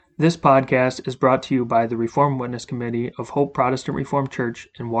This podcast is brought to you by the Reformed Witness Committee of Hope Protestant Reformed Church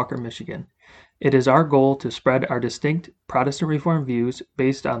in Walker, Michigan. It is our goal to spread our distinct Protestant Reformed views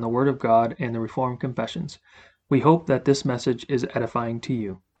based on the Word of God and the Reformed Confessions. We hope that this message is edifying to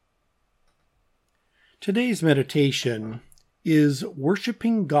you. Today's meditation is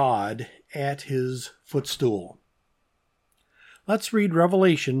worshiping God at His footstool. Let's read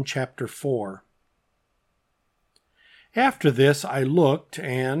Revelation chapter 4. After this I looked,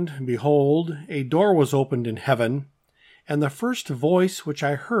 and, behold, a door was opened in heaven, and the first voice which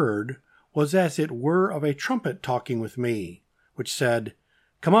I heard was as it were of a trumpet talking with me, which said,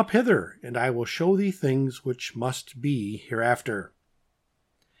 Come up hither, and I will show thee things which must be hereafter.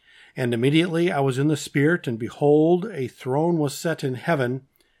 And immediately I was in the Spirit, and behold, a throne was set in heaven,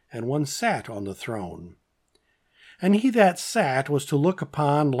 and one sat on the throne. And he that sat was to look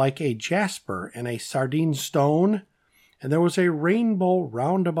upon like a jasper and a sardine stone, and there was a rainbow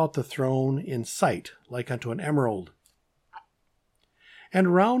round about the throne in sight, like unto an emerald.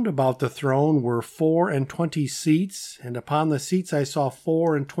 And round about the throne were 24 seats, and upon the seats I saw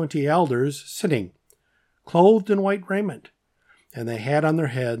 24 elders sitting, clothed in white raiment, and they had on their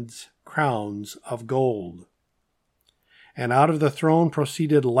heads crowns of gold. And out of the throne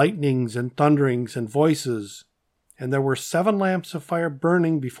proceeded lightnings and thunderings and voices, and there were 7 lamps of fire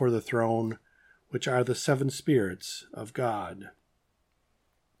burning before the throne, which are the 7 spirits of God.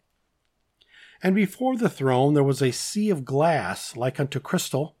 And before the throne there was a sea of glass like unto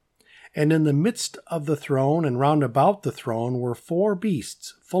crystal, and in the midst of the throne and round about the throne were 4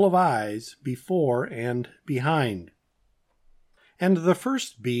 beasts full of eyes before and behind. And the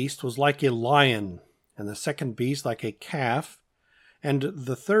first beast was like a lion, and the second beast like a calf, and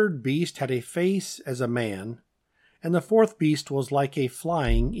the third beast had a face as a man, and the fourth beast was like a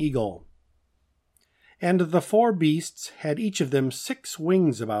flying eagle. And the 4 beasts had each of them 6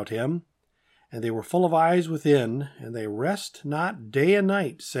 wings about him, and they were full of eyes within, and they rest not day and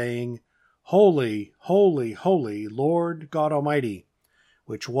night, saying, Holy, holy, holy, Lord God Almighty,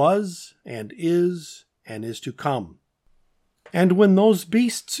 which was, and is to come. And when those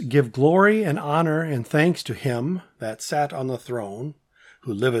beasts give glory and honor and thanks to him that sat on the throne,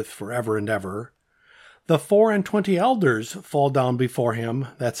 who liveth for ever and ever, the 24 elders fall down before him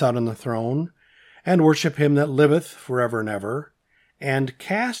that sat on the throne, and worship him that liveth for ever and ever, and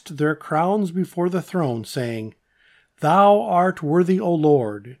cast their crowns before the throne, saying, Thou art worthy, O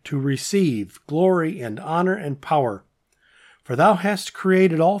Lord, to receive glory and honor and power, for thou hast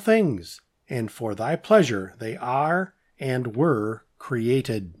created all things, and for thy pleasure they are and were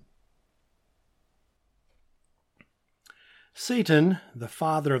created. Satan, the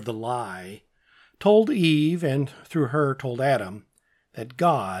father of the lie, told Eve, and through her told Adam, that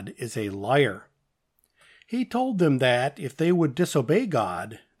God is a liar. He told them that if they would disobey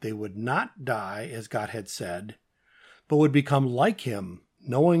God, they would not die as God had said, but would become like him,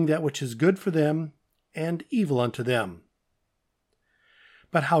 knowing that which is good for them and evil unto them.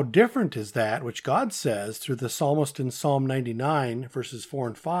 But how different is that which God says through the psalmist in Psalm 99, verses 4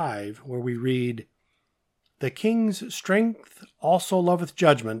 and 5, where we read, The king's strength also loveth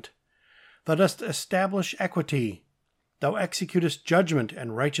judgment. Thou dost establish equity. Thou executest judgment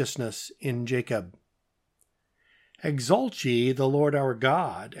and righteousness in Jacob. Exalt ye the Lord our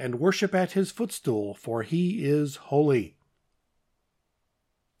God, and worship at his footstool, for he is holy.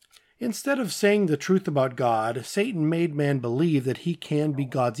 Instead of saying the truth about God, Satan made man believe that he can be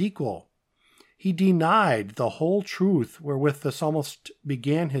God's equal. He denied the whole truth wherewith the psalmist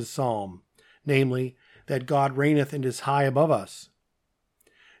began his psalm, namely, that God reigneth and is high above us.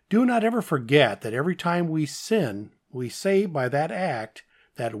 Do not ever forget that every time we sin, we say by that act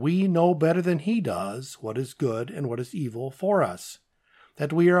that we know better than he does what is good and what is evil for us,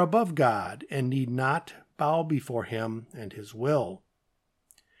 that we are above God and need not bow before him and his will.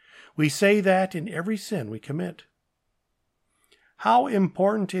 We say that in every sin we commit. How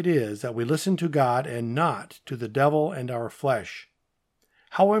important it is that we listen to God and not to the devil and our flesh.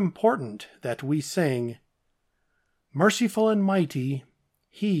 How important that we sing, Merciful and mighty,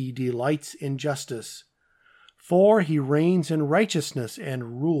 he delights in justice, for he reigns in righteousness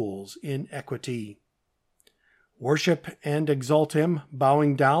and rules in equity. Worship and exalt him,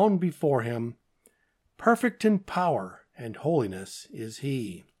 bowing down before him. Perfect in power and holiness is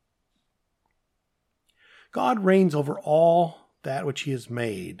he. God reigns over all that which he has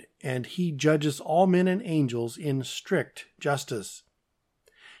made, and he judges all men and angels in strict justice.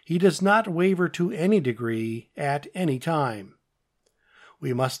 He does not waver to any degree at any time.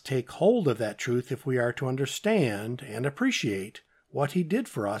 We must take hold of that truth if we are to understand and appreciate what he did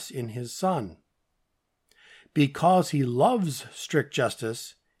for us in his Son. Because he loves strict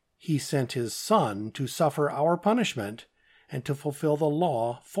justice, He sent His Son to suffer our punishment and to fulfill the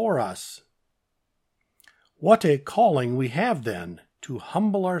law for us. What a calling we have then, to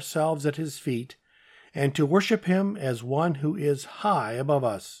humble ourselves at His feet and to worship Him as one who is high above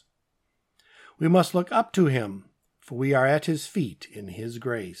us. We must look up to Him, for we are at His feet in His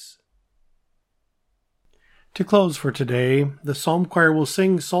grace. To close for today, the Psalm Choir will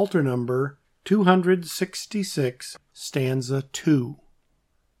sing Psalter number 266, stanza 2.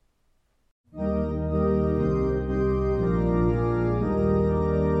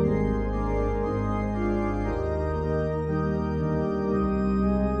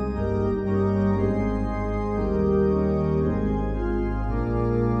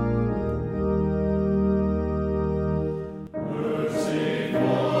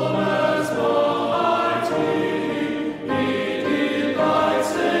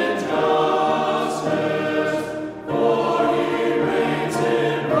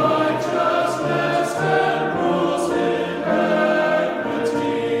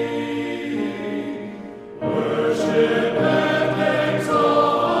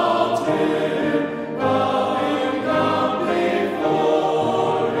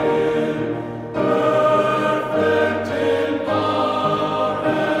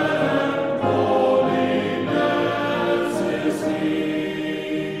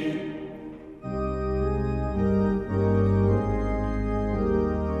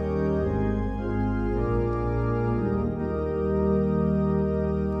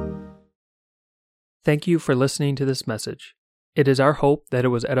 Thank you for listening to this message. It is our hope that it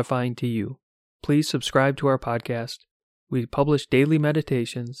was edifying to you. Please subscribe to our podcast. We publish daily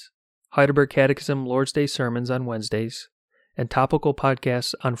meditations, Heidelberg Catechism Lord's Day sermons on Wednesdays, and topical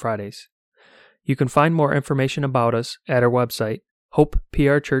podcasts on Fridays. You can find more information about us at our website,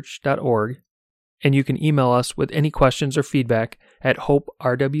 hopeprchurch.org, and you can email us with any questions or feedback at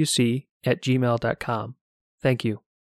hoperwc@gmail.com. Thank you.